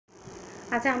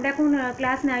আচ্ছা, আমরা এখন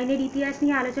ক্লাস 9-এর ইতিহাস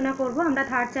নিয়ে আলোচনা করব। আমরা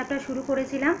থার্ড চ্যাপ্টার শুরু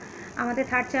করেছিলাম। আমাদের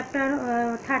থার্ড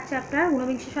চ্যাপ্টার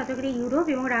ঊনবিংশ শতকের ইউরোপ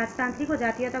এবং রাজতান্ত্রিক ও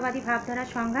জাতীয়তাবাদী ভাবধারার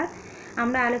সংঘাত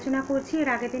আমরা আলোচনা করছি। এর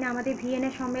আগের দিনে আমাদের ভিয়েনা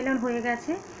সম্মেলন হয়ে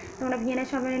গেছে। তোমরা ভিয়েনা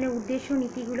সম্মেলনের উদ্দেশ্য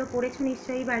নীতিগুলো পড়েছো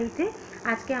নিশ্চয়ই বাড়িতে।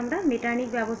 আজকে আমরা মেটার্নিক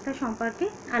ব্যবস্থা সম্পর্কে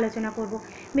আলোচনা করব।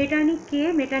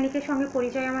 মেটার্নিকের সঙ্গে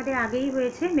পরিচয় আমাদের আগেই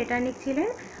হয়েছে। মেটার্নিক ছিলেন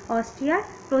অস্ট্রিয়ার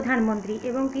প্রধানমন্ত্রী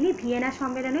এবং তিনি ভিয়েনা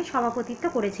সম্মেলনে সভাপতিত্ব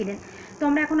করেছিলেন। তো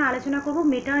আমরা এখন আলোচনা করব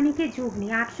মেটার্নিকের যুগ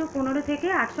নিয়ে। 815 থেকে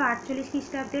 848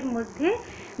 খ্রিস্টাব্দের মধ্যে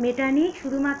মেটার্নিক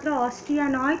শুধুমাত্র অস্ট্রিয়া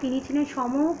নয়, তিনি ছিলেন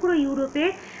সমগ্র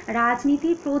ইউরোপের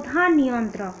রাজনীতির প্রধান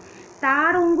নিয়ন্ত্রক।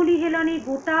 তার অঙ্গুলি হেলনে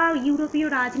গোটা ইউরোপীয়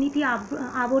রাজনীতি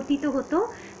আবর্তিত হতো,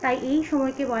 তাই এই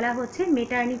সময়কে বলা হচ্ছে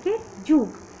মেটার্নিকের যুগ।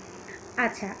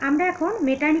 আচ্ছা, আমরা এখন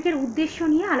মেটার্নিকের উদ্দেশ্য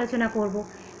নিয়ে আলোচনা করব।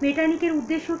 মেটার্নিকের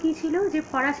উদ্দেশ্য কী ছিল? যে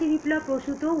ফরাসি বিপ্লব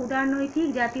প্রসূত উদারনৈতিক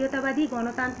জাতীয়তাবাদী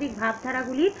গণতান্ত্রিক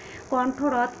ভাবধারাগুলির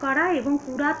কণ্ঠরোধ করা এবং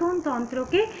পুরাতন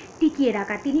তন্ত্রকে টিকিয়ে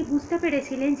রাখা। তিনি বুঝতে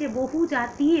পেরেছিলেন যে বহু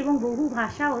জাতি এবং বহু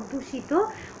ভাষা অধ্যুষিত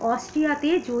অস্ট্রিয়াতে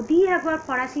যদি একবার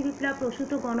ফরাসি বিপ্লব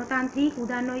প্রসূত গণতান্ত্রিক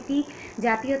উদারনৈতিক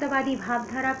জাতীয়তাবাদী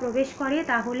ভাবধারা প্রবেশ করে,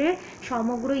 তাহলে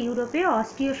সমগ্র ইউরোপে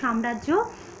অস্ট্রীয় সাম্রাজ্য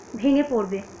ভেঙে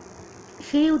পড়বে।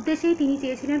 সেই উদ্দেশ্যেই তিনি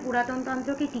চেয়েছিলেন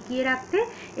পুরাতনতন্ত্রকে টিকিয়ে রাখতে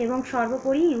এবং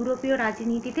সর্বোপরি ইউরোপীয়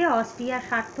রাজনীতিতে অস্ট্রিয়ার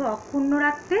স্বার্থ অক্ষুণ্ণ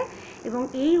রাখতে, এবং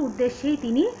এই উদ্দেশ্যেই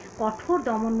তিনি কঠোর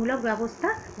দমনমূলক ব্যবস্থা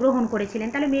গ্রহণ করেছিলেন।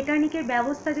 তাহলে মেটার্নিকের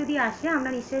ব্যবস্থা যদি আসে,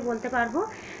 আমরা নিশ্চয়ই বলতে পারবো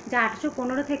যে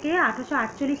 815 থেকে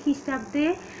 848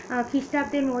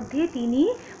 খ্রিস্টাব্দের মধ্যে তিনি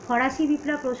ফরাসি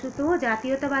বিপ্লব প্রসূত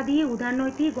জাতীয়তাবাদী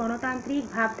উদারনৈতিক গণতান্ত্রিক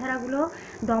ভাবধারাগুলো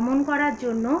দমন করার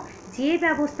জন্য যে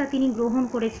ব্যবস্থা তিনি গ্রহণ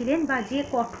করেছিলেন বা যে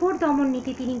কঠোর দমন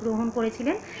নীতি তিনি গ্রহণ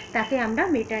করেছিলেন, তাকে আমরা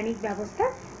মেটার্নিক ব্যবস্থা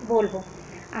বলবো।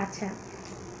 আচ্ছা,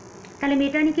 তাহলে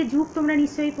মেটার্নিকের যুগ তোমরা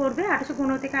নিশ্চয়ই পড়বে।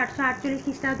 815 থেকে 848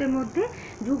 খ্রিস্টাব্দের মধ্যে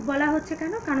যুগ বলা হচ্ছে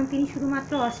কেন? কারণ তিনি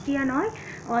শুধুমাত্র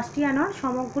অস্ট্রিয়া নয়,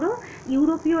 সমগ্র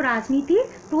ইউরোপীয় রাজনীতির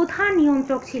প্রধান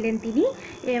নিয়ন্ত্রক ছিলেন তিনি,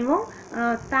 এবং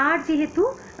তার যেহেতু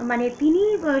তিনি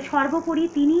সর্বোপরি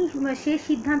তিনি সে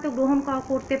সিদ্ধান্ত গ্রহণ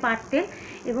করতে পারতেন,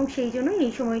 এবং সেই জন্য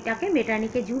এই সময়টাকে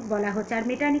মেটার্নিকের যুগ বলা হচ্ছে। আর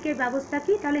মেটার্নিকের ব্যবস্থা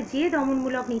কি? তাহলে যে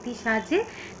দমনমূলক নীতির সাহায্যে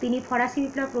তিনি ফরাসি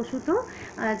বিপ্লব প্রসূত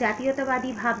জাতীয়তাবাদী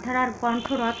ভাবধারার কণ্ঠ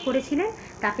রোধ করেছিলেন,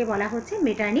 তাকে বলা হচ্ছে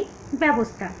মেটার্নিক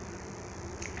ব্যবস্থা।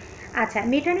 আচ্ছা,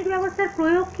 মেটার্নিক ব্যবস্থার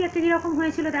প্রয়োগ কীরকম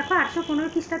হয়েছিল দেখো। 815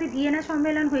 খ্রিস্টাব্দে ভিয়েনা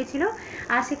সম্মেলন হয়েছিল,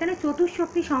 আর সেখানে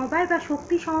চতুর্শক্তি সমবায় বা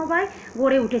শক্তি সমবায়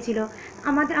গড়ে উঠেছিল।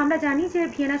 আমরা জানি যে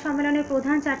ভিয়েনা সম্মেলনের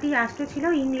প্রধান 4টি রাষ্ট্র ছিল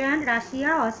ইংল্যান্ড, রাশিয়া,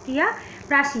 অস্ট্রিয়া,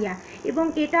 প্রাশিয়া, এবং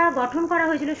এটা গঠন করা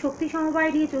হয়েছিল শক্তি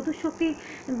সমবায় নিয়ে। চতুর্শক্তি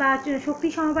বা শক্তি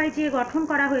সমবায় যে গঠন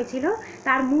করা হয়েছিল,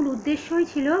 তার মূল উদ্দেশ্যই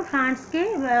ছিল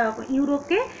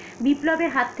ইউরোপকে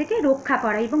বিপ্লবের হাত থেকে রক্ষা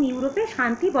করা এবং ইউরোপে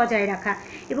শান্তি বজায় রাখা।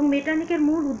 এবং মেটার্নিকের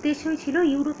মূল উদ্দেশ্যই ছিল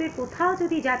ইউরোপের কোথাও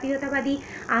যদি জাতীয়তাবাদী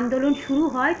আন্দোলন শুরু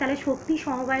হয়, তাহলে শক্তি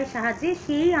সমবায়ের সাহায্যে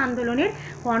সেই আন্দোলনের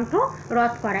কণ্ঠ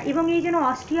রোধ করা। এবং এই জন্য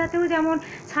অস্ট্রিয়াতেও যেমন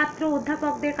ছাত্র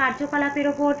অধ্যাপকদের কার্যকলাপের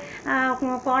ওপর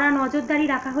কড়া নজরদারি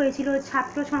রাখা হয়েছিল,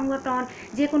 ছাত্র সংগঠন,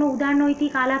 যে কোনো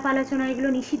উদারনৈতিক আলাপ আলোচনা এগুলো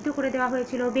নিষিদ্ধ করে দেওয়া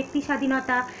হয়েছিল, ব্যক্তি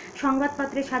স্বাধীনতা,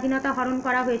 সংবাদপত্রের স্বাধীনতা হরণ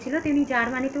করা হয়েছিল, তেমনি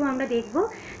জার্মানিতেও আমরা দেখব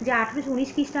যে 1819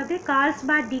 খ্রিস্টাব্দে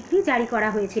কার্লসবার্গ ডিক্রি জারি করা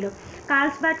হয়েছিল।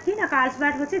 কার্লসবার্গ কি না?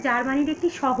 কার্লসবার্গ হচ্ছে জার্মানির একটি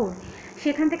শহর।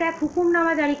 সেখান থেকে এক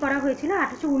হুকুমনামা জারি করা হয়েছিল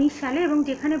 1819 সালে, এবং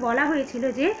যেখানে বলা হয়েছিল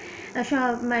যে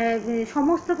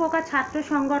সমস্ত প্রকার ছাত্র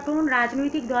সংগঠন,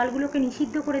 রাজনৈতিক দলগুলোকে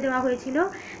নিষিদ্ধ করে দেওয়া হয়েছিল।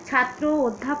 ছাত্র,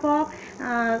 অধ্যাপক,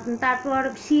 তারপর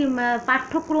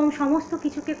পাঠ্যক্রম সমস্ত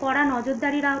কিছুকে কড়া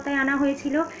নজরদারির আওতায় আনা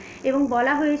হয়েছিল, এবং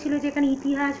বলা হয়েছিল যে এখানে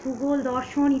ইতিহাস, ভূগোল,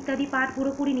 দর্শন ইত্যাদি পাঠ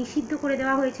পুরোপুরি নিষিদ্ধ করে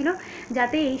দেওয়া হয়েছিল,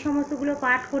 যাতে এই সমস্তগুলো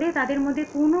পাঠ করে তাদের মধ্যে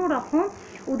কোনো রকম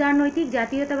উদারনৈতিক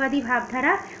জাতীয়তাবাদী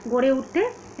ভাবধারা গড়ে উঠতে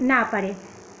না পারে।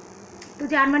 তো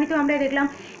জার্মানিতেও আমরা দেখলাম,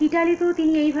 ইটালিতেও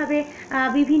তিনি এইভাবে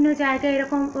বিভিন্ন জায়গায়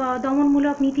এরকম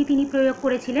দমনমূলক নীতি তিনি প্রয়োগ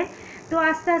করেছিলেন। তো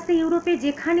আস্তে আস্তে ইউরোপে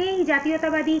যেখানেই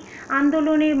জাতীয়তাবাদী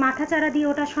আন্দোলনের মাথাচাড়া দিয়ে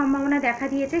ওঠার সম্ভাবনা দেখা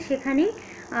দিয়েছে, সেখানেই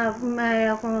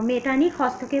মেটার্নিক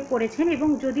হস্তক্ষেপ করেছেন। এবং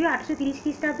যদিও 830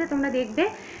 খ্রিস্টাব্দে তোমরা দেখবে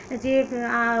যে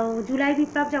জুলাই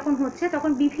বিপ্লব যখন হচ্ছে,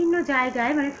 তখন বিভিন্ন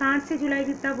জায়গায়, ফ্রান্সে জুলাই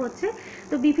বিপ্লব হচ্ছে,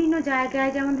 তো বিভিন্ন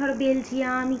জায়গায় যেমন ধরো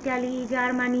Belgium, Italy,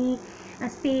 Germany,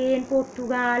 Spain,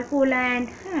 Portugal, Poland,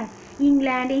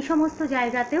 England, এই সমস্ত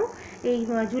জায়গাতেও এই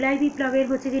জুলাই বিপ্লবের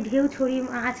যে ঢেউ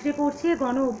আছড়ে পড়ছে,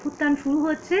 গণ অভ্যুত্থান শুরু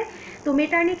হচ্ছে। তো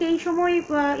মেটার্নিক এই সময়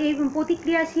এই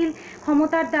প্রতিক্রিয়াশীল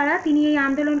ক্ষমতার দ্বারা তিনি এই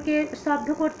আন্দোলনকে স্তব্ধ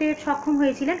করতে সক্ষম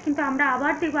হয়েছিলেন। কিন্তু আমরা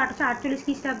আবার দেখব 848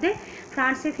 খ্রিস্টাব্দে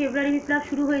ফ্রান্সে ফেব্রুয়ারি বিপ্লব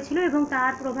শুরু হয়েছিল, এবং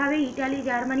তার প্রভাবে ইটালি,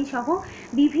 জার্মানি সহ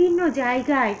বিভিন্ন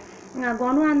জায়গায়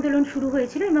গণ আন্দোলন শুরু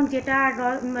হয়েছিল এবং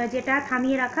যেটা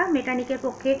থামিয়ে রাখা মেটার্নিকের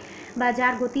পক্ষে বা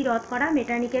যার গতি রদ করা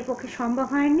মেটার্নিকের পক্ষে সম্ভব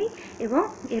হয়নি এবং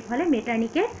এর ফলে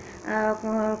মেটার্নিকের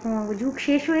যুগ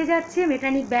শেষ হয়ে যাচ্ছে,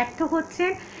 মেটার্নিক ব্যর্থ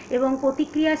হচ্ছেন এবং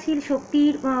প্রতিক্রিয়াশীল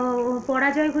শক্তির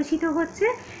পরাজয় ঘোষিত হচ্ছে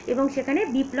এবং সেখানে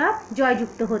বিপ্লব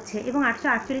জয়যুক্ত হচ্ছে এবং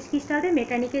 848 খ্রিস্টাব্দে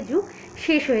মেটার্নিকের যুগ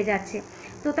শেষ হয়ে যাচ্ছে।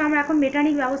 তো আমরা এখন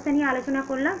মেটার্নিক ব্যবস্থা নিয়ে আলোচনা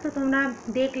করলাম। তো তোমরা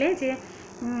দেখলে যে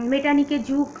মেটার্নিকের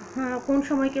যুগ কোন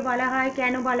সময়কে বলা হয়,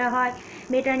 কেন বলা হয়,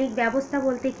 মেটার্নিক ব্যবস্থা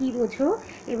বলতে কি বোঝো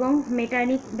এবং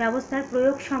মেটার্নিক ব্যবস্থার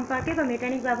প্রয়োগ সম্পর্কে বা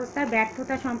মেটার্নিক ব্যবস্থার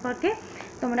ব্যর্থতা সম্পর্কে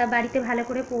তোমরা বাড়িতে ভালো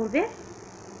করে পড়বে।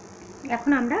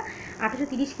 এখন আমরা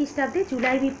 1830 খ্রিস্টাব্দে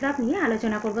জুলাই বিপ্লব নিয়ে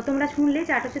আলোচনা করব। তোমরা শুনলে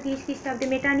যে 1830 খ্রিস্টাব্দে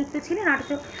মেটার্নিক তো ছিলেন,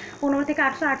 1815 থেকে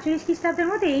 1848 খ্রিস্টাব্দের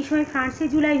মধ্যে এই সময় ফ্রান্সে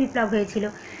জুলাই বিপ্লব হয়েছিল।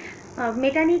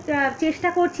 মেটার্নিক চেষ্টা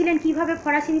করছিলেন কিভাবে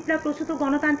ফরাসি বিপ্লব প্রসূত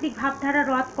গণতান্ত্রিক ভাবধারা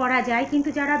রদ করা যায়, কিন্তু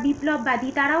যারা বিপ্লববাদী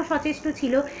তারাও সচেষ্ট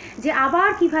ছিল যে আবার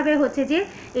কিভাবে হচ্ছে যে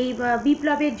এই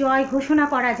বিপ্লবের জয় ঘোষণা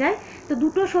করা যায়। তো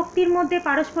দুটো শক্তির মধ্যে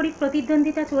পারস্পরিক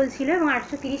প্রতিদ্বন্দ্বিতা চলছিল এবং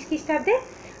 1830 খ্রিস্টাব্দে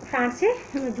ফ্রান্সে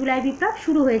জুলাই বিপ্লব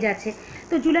শুরু হয়ে যাচ্ছে।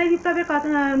 তো জুলাই বিপ্লবের কথা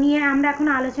নিয়ে আমরা এখন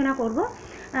আলোচনা করব।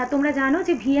 তোমরা জানো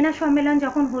যে ভিয়েনা সম্মেলন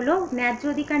যখন হলো, ন্যায্য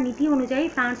অধিকার নীতি অনুযায়ী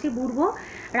ফ্রান্সে বুর্ব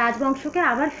রাজবংশকে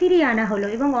আবার ফিরিয়ে আনা হলো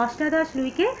এবং অষ্টাদশ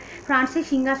লুইকে ফ্রান্সের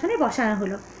সিংহাসনে বসানো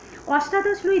হলো।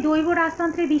 অষ্টাদশ লুই দৈব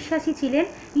রাজতন্ত্রে বিশ্বাসী ছিলেন,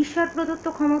 ঈশ্বর প্রদত্ত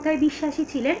ক্ষমতায় বিশ্বাসী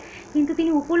ছিলেন, কিন্তু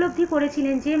তিনি উপলব্ধি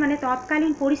করেছিলেন যে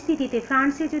তৎকালীন পরিস্থিতিতে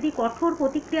ফ্রান্সে যদি কঠোর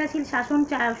প্রতিক্রিয়াশীল শাসন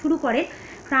শুরু করে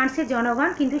ফ্রান্সের জনগণ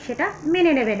কিন্তু সেটা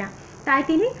মেনে নেবে না। তাই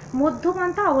তিনি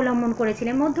মধ্যপন্থা অবলম্বন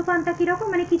করেছিলেন। মধ্যপন্থা কীরকম,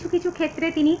 কিছু কিছু ক্ষেত্রে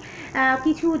তিনি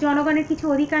কিছু জনগণের কিছু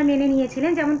অধিকার মেনে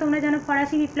নিয়েছিলেন। যেমন তোমরা জানো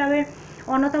ফরাসি বিপ্লবের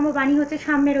অন্যতম বাণী হচ্ছে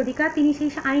সাম্যের অধিকার। তিনি সেই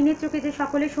আইনের চোখে যে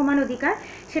সকলের সমান অধিকার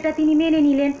সেটা তিনি মেনে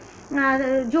নিলেন।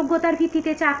 যোগ্যতার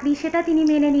ভিত্তিতে চাকরি সেটা তিনি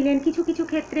মেনে নিলেন। কিছু কিছু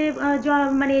ক্ষেত্রে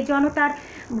জনতার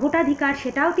ভোটাধিকার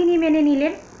সেটাও তিনি মেনে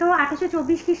নিলেন। তো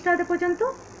 1824 খ্রিস্টাব্দ পর্যন্ত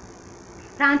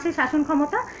ফ্রান্সের শাসন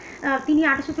ক্ষমতা তিনি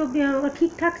 1824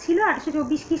 ঠিকঠাক ছিল।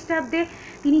 1824 খ্রিস্টাব্দে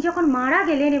তিনি যখন মারা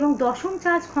গেলেন এবং দশম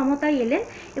চার্লস ক্ষমতায় এলেন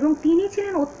এবং তিনি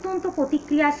ছিলেন অত্যন্ত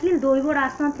প্রতিক্রিয়াশীল, দৈব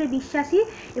রাজতন্ত্রে বিশ্বাসী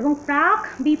এবং প্রাক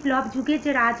বিপ্লব যুগের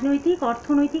যে রাজনৈতিক,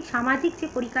 অর্থনৈতিক, সামাজিক যে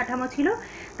পরিকাঠামো ছিল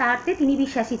তাতে তিনি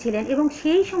বিশ্বাসী ছিলেন। এবং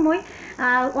সেই সময়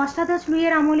অষ্টাদশ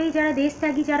লুইয়ের আমলেই যারা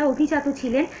দেশত্যাগী, যারা অভিজাত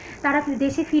ছিলেন তারা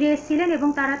দেশে ফিরে এসেছিলেন এবং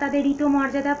তারা তাদের রীত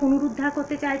মর্যাদা পুনরুদ্ধার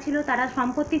করতে চাইছিল, তারা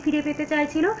সম্পত্তি ফিরে পেতে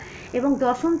চাইছিল এবং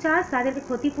দশম চার্লস তাদেরকে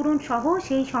ক্ষতিপূরণ সহ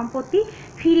সেই সম্পত্তি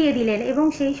ফিরিয়ে দিলেন এবং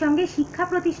সেই সঙ্গে শিক্ষা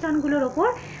প্রতিষ্ঠানগুলোর ওপর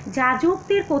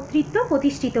যাজকদের কর্তৃত্ব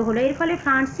প্রতিষ্ঠিত হলো। এর ফলে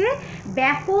ফ্রান্সে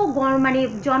ব্যাপক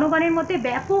জনগণের মধ্যে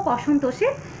ব্যাপক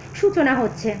অসন্তোষের সূচনা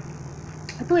হচ্ছে।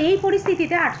 তো এই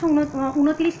পরিস্থিতিতে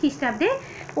 1829 খ্রিস্টাব্দে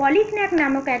পলিগন্যাক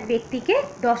নামক এক ব্যক্তিকে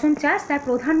দশম চার্লস তার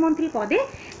প্রধানমন্ত্রী পদে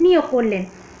নিয়োগ করলেন।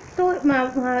 তো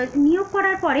নিয়োগ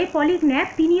করার পরে পলিগন্যাক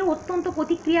তিনিও অত্যন্ত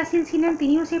প্রতিক্রিয়াশীল ছিলেন,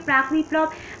 তিনিও সেই প্রাক বিপ্লব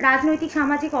রাজনৈতিক,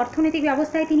 সামাজিক, অর্থনৈতিক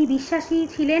ব্যবস্থায় তিনি বিশ্বাসী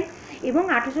ছিলেন এবং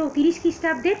 1830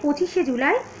 খ্রিস্টাব্দের 25শে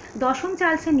জুলাই দশম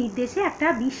চার্লসের নির্দেশে একটা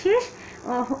বিশেষ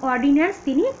অর্ডিন্যান্স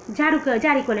তিনি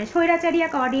জারি করলেন, স্বৈরাচারী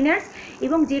এক অর্ডিন্যান্স,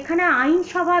 এবং যেখানে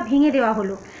আইনসভা ভেঙে দেওয়া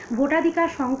হলো, ভোটাধিকার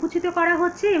সংকুচিত করা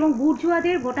হচ্ছে এবং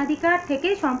বুর্জুয়াদের ভোটাধিকার থেকে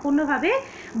সম্পূর্ণভাবে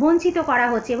বঞ্চিত করা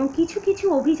হচ্ছে এবং কিছু কিছু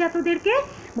অভিজাতদেরকে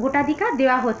ভোটাধিকার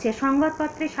দেওয়া হচ্ছে,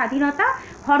 সংবাদপত্রের স্বাধীনতা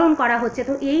হরণ করা হচ্ছে।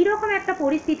 তো এই রকম একটা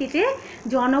পরিস্থিতিতে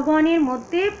জনগণের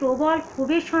মধ্যে প্রবল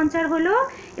ক্ষোভের সঞ্চার হলো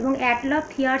এবং অ্যাডলফ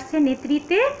থিয়ার্সের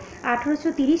নেতৃত্বে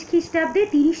 1830 খ্রিস্টাব্দে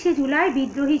 30শে জুলাই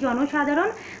বিদ্রোহী জনসাধারণ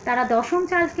তারা দশম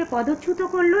চার্লসকে পদচ্যুত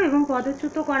করলো এবং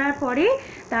পদচ্যুত করার পরে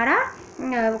তারা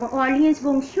অর্লিয়েন্স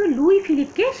বংশীয় লুই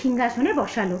ফিলিপকে সিংহাসনে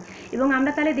বসালো এবং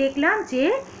আমরা তাহলে দেখলাম যে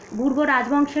বুর্ব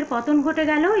রাজবংশের পতন ঘটে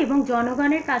গেল এবং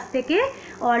জনগণের কাছ থেকে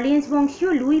অর্লিয়েন্স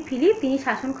বংশীয় লুই ফিলিপ তিনি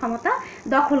শাসন ক্ষমতা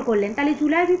দখল করলেন। তাহলে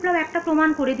জুলাই বিপ্লব একটা প্রমাণ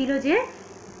করে দিল যে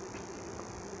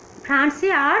ফ্রান্সে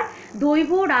আর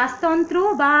দৈব রাজতন্ত্র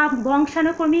বা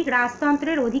বংশানুক্রমিক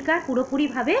রাজতন্ত্রের অধিকার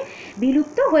পুরোপুরিভাবে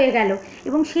বিলুপ্ত হয়ে গেল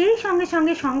এবং সেই সঙ্গে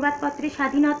সঙ্গে সংবাদপত্রের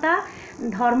স্বাধীনতা,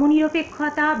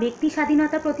 ধর্মনিরপেক্ষতা, ব্যক্তি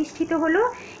স্বাধীনতা প্রতিষ্ঠিত হলো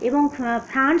এবং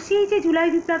ফ্রান্সেই যে জুলাই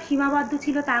বিপ্লব সীমাবদ্ধ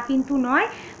ছিল তা কিন্তু নয়,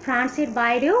 ফ্রান্সের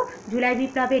বাইরেও জুলাই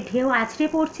বিপ্লবের ঢেউ আছড়ে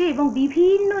পড়ছে এবং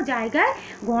বিভিন্ন জায়গায়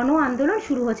গণ আন্দোলন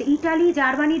শুরু হচ্ছে। ইটালি,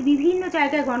 জার্মানির বিভিন্ন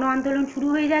জায়গায় গণ আন্দোলন শুরু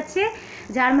হয়ে যাচ্ছে।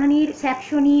 জার্মানির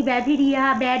স্যাক্সনি, ব্যাভেরিয়া,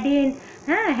 ব্যাডেন,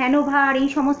 হ্যানোভার, এই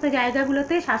সমস্ত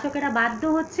জায়গাগুলোতে শাসকেরা বাধ্য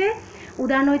হচ্ছে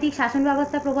উদারনৈতিক শাসন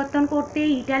ব্যবস্থা প্রবর্তন করতে।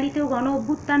 ইটালিতেও গণ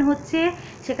অভ্যুত্থান হচ্ছে,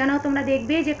 সেখানেও তোমরা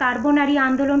দেখবে যে কার্বোনারি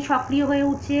আন্দোলন সক্রিয় হয়ে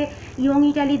উঠছে, ইয়ং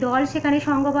ইটালি দল সেখানে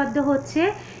সংঘবদ্ধ হচ্ছে।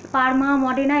 পারমা,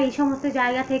 মডেনা এই সমস্ত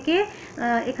জায়গা থেকে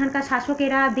এখানকার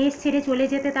শাসকেরা দেশ ছেড়ে চলে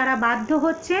যেতে তারা বাধ্য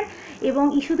হচ্ছেন। এবং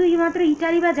শুধুমাত্র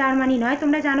ইটালি বা জার্মানি নয়,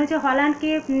 তোমরা জানো যে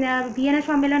হল্যান্ডকে ভিয়েনা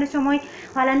সম্মেলনের সময়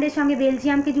হল্যান্ডের সঙ্গে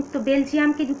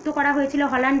বেলজিয়ামকে যুক্ত করা হয়েছিল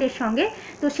হল্যান্ডের সঙ্গে।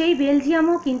 তো সেই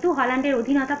বেলজিয়ামও কিন্তু হল্যান্ডের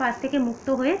অধীনতা পাশ থেকে মুক্ত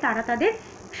হয়ে তারা তাদের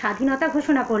স্বাধীনতা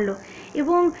ঘোষণা করলো।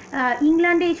 এবং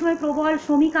ইংল্যান্ডে এই সময় প্রবল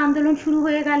শ্রমিক আন্দোলন শুরু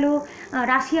হয়ে গেল,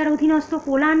 রাশিয়ার অধীনস্থ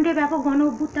পোল্যান্ডে ব্যাপক গণ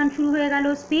অভ্যুত্থান শুরু হয়ে গেল,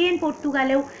 স্পেন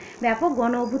পর্তুগালেও ব্যাপক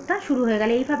গণ অভ্যুত্থান শুরু হয়ে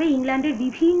গেল। এইভাবে ইংল্যান্ডের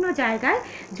বিভিন্ন জায়গায়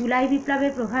জুলাই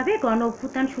বিপ্লবের প্রভাবে গণ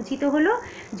অভ্যুত্থান সূচিত হলো।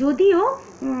 যদিও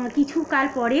কিছু কাল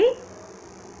পরেই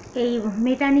এই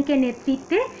মেটার্নিকের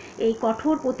নেতৃত্বে এই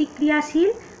কঠোর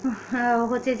প্রতিক্রিয়াশীল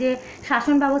হচ্ছে যে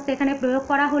শাসন ব্যবস্থা এখানে প্রয়োগ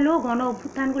করা হলো, গণ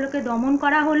অভ্যুত্থানগুলোকে দমন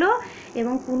করা হলো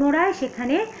এবং পুনরায়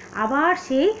সেখানে আবার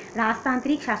সেই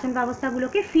রাজতান্ত্রিক শাসন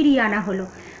ব্যবস্থাগুলোকে ফিরিয়ে আনা হলো।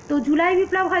 তো জুলাই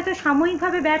বিপ্লব হয়তো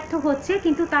সাময়িকভাবে ব্যর্থ হচ্ছে,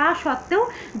 কিন্তু তা সত্ত্বেও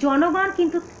জনগণ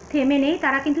কিন্তু থেমে নেই,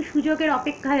 তারা কিন্তু সুযোগের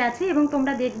অপেক্ষায় আছে। এবং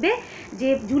তোমরা দেখবে যে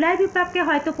জুলাই বিপ্লবকে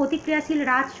হয়তো প্রতিক্রিয়াশীল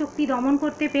রাজশক্তি দমন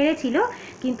করতে পেরেছিল,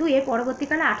 কিন্তু এর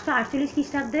পরবর্তীকালে 848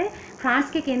 খ্রিস্টাব্দে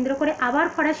ফ্রান্সকে কেন্দ্র করে আবার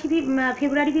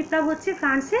ফেব্রুয়ারি বিপ্লব হচ্ছে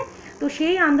ফ্রান্সে। তো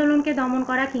সেই আন্দোলনকে দমন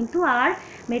করা কিন্তু আর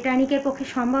মেটার্নিকের পক্ষে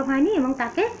সম্ভব হয়নি এবং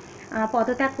তাকে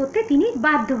পদত্যাগ করতে তিনি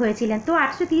বাধ্য হয়েছিলেন। তো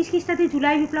 830 খ্রিস্টাব্দে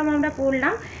জুলাই বিপ্লব আমরা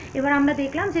পড়লাম। এবার আমরা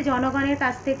দেখলাম যে জনগণের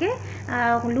কাছ থেকে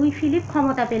লুই ফিলিপ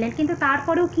ক্ষমতা পেলেন, কিন্তু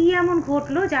তারপরেও কী এমন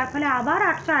ঘটলো যার ফলে আবার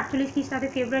 848 খ্রিস্টাব্দে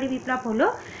ফেব্রুয়ারি বিপ্লব হলো,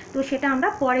 তো সেটা আমরা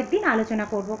পরের দিন আলোচনা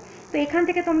করব। তো এখান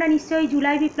থেকে তোমরা নিশ্চয়ই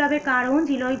জুলাই বিপ্লবের কারণ,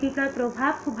 জুলাই বিপ্লবের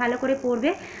প্রভাব খুব ভালো করে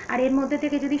পড়বে। আর এর মধ্যে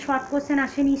থেকে যদি শর্ট কোশ্চেন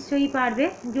আসে নিশ্চয়ই পারবে।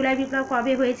 জুলাই বিপ্লব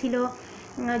কবে হয়েছিল,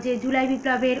 যে জুলাই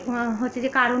বিপ্লবের হচ্ছে যে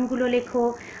কারণগুলো লেখো।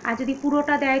 আর যদি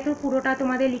পুরোটা দেয় তো পুরোটা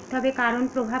তোমাদের লিখতে হবে, কারণ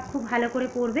প্রভাব খুব ভালো করে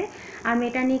পড়বে। আর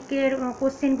মেটার্নিকের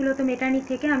কোশ্চেনগুলো তো মেটার্নিক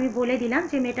থেকে আমি বলে দিলাম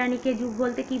যে মেটার্নিকের যুগ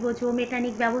বলতে কী বোঝো,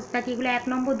 মেটার্নিক ব্যবস্থা কী, এগুলো 1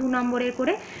 নম্বর 2 নম্বরের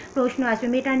করে প্রশ্ন আসবে।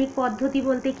 মেটার্নিক পদ্ধতি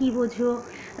বলতে কী বোঝো,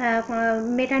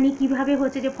 মেটার্নিক কীভাবে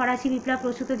হচ্ছে যে ফরাসি বিপ্লব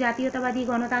প্রসূত জাতীয়তাবাদী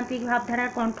গণতান্ত্রিক ভাবধারার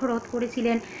কণ্ঠরোধ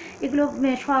করেছিলেন, এগুলো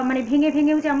মানে ভেঙে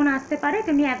ভেঙেও যেমন আসতে পারে,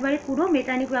 তেমনি একবারে পুরো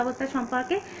মেটার্নিক ব্যবস্থা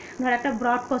সম্পর্কে ধর একটা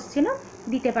ব্রড কোশ্চেনও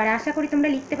দিতে পারে। আশা করি তোমরা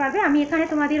লিখতে পারবে। আমি এখানে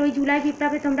তোমাদের ওই জুলাই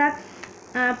বিপ্লবে তোমরা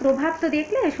প্রভাব তো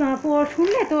দেখলে,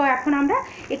 শুনলে, তো এখন আমরা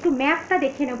একটু ম্যাপটা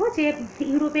দেখে নেব যে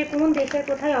ইউরোপের কোন দেশের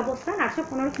কোথায় অবস্থান।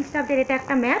 815 খ্রিস্টাব্দের এটা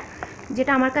একটা ম্যাপ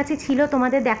যেটা আমার কাছে ছিল,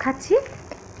 তোমাদের দেখাচ্ছি।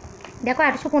 দেখো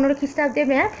 815 খ্রিস্টাব্দের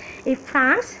ম্যাপ। এই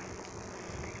ফ্রান্স,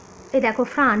 এই দেখো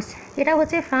ফ্রান্স, এটা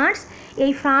হচ্ছে ফ্রান্স।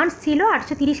 এই ফ্রান্স ছিল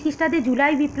 830 খ্রিস্টাব্দে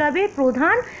জুলাই বিপ্লবের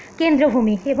প্রধান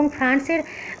কেন্দ্রভূমি এবং ফ্রান্সের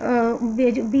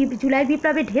জুলাই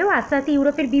বিপ্লবের ঢেউ আস্তে আস্তে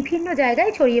ইউরোপের বিভিন্ন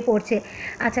জায়গায় ছড়িয়ে পড়ছে।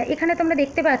 আচ্ছা, এখানে তোমরা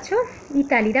দেখতে পাচ্ছ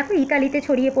ইতালি, দেখো ইতালিতে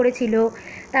ছড়িয়ে পড়েছিল।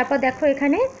 তারপর দেখো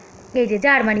এখানে এই যে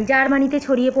জার্মানিতে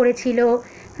ছড়িয়ে পড়েছিল।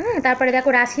 হ্যাঁ, তারপরে দেখো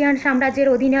রাশিয়ান সাম্রাজ্যের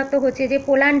অধীনস্থ হচ্ছে যে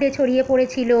পোল্যান্ডে ছড়িয়ে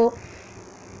পড়েছিল।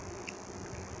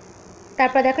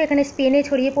 তারপর দেখো এখানে স্পেনে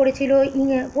ছড়িয়ে পড়েছিল,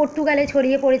 পর্তুগালে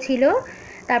ছড়িয়ে পড়েছিল।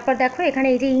 তারপর দেখো এখানে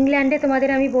এই যে ইংল্যান্ডে, তোমাদের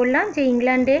আমি বললাম যে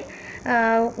ইংল্যান্ডে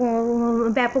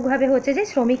ব্যাপকভাবে হচ্ছে যে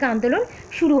শ্রমিক আন্দোলন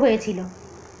শুরু হয়েছিল।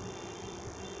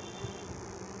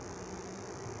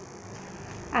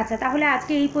 আচ্ছা, তাহলে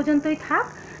আজকে এই পর্যন্তই থাক।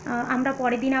 আমরা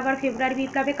পরের দিন আবার ফেব্রুয়ারি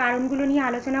বিপ্লবের কারণগুলো নিয়ে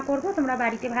আলোচনা করব। তোমরা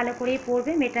বাড়িতে ভালো করে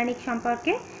পড়বে মেটার্নিক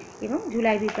সম্পর্কে এবং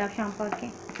জুলাই বিপ্লব সম্পর্কে।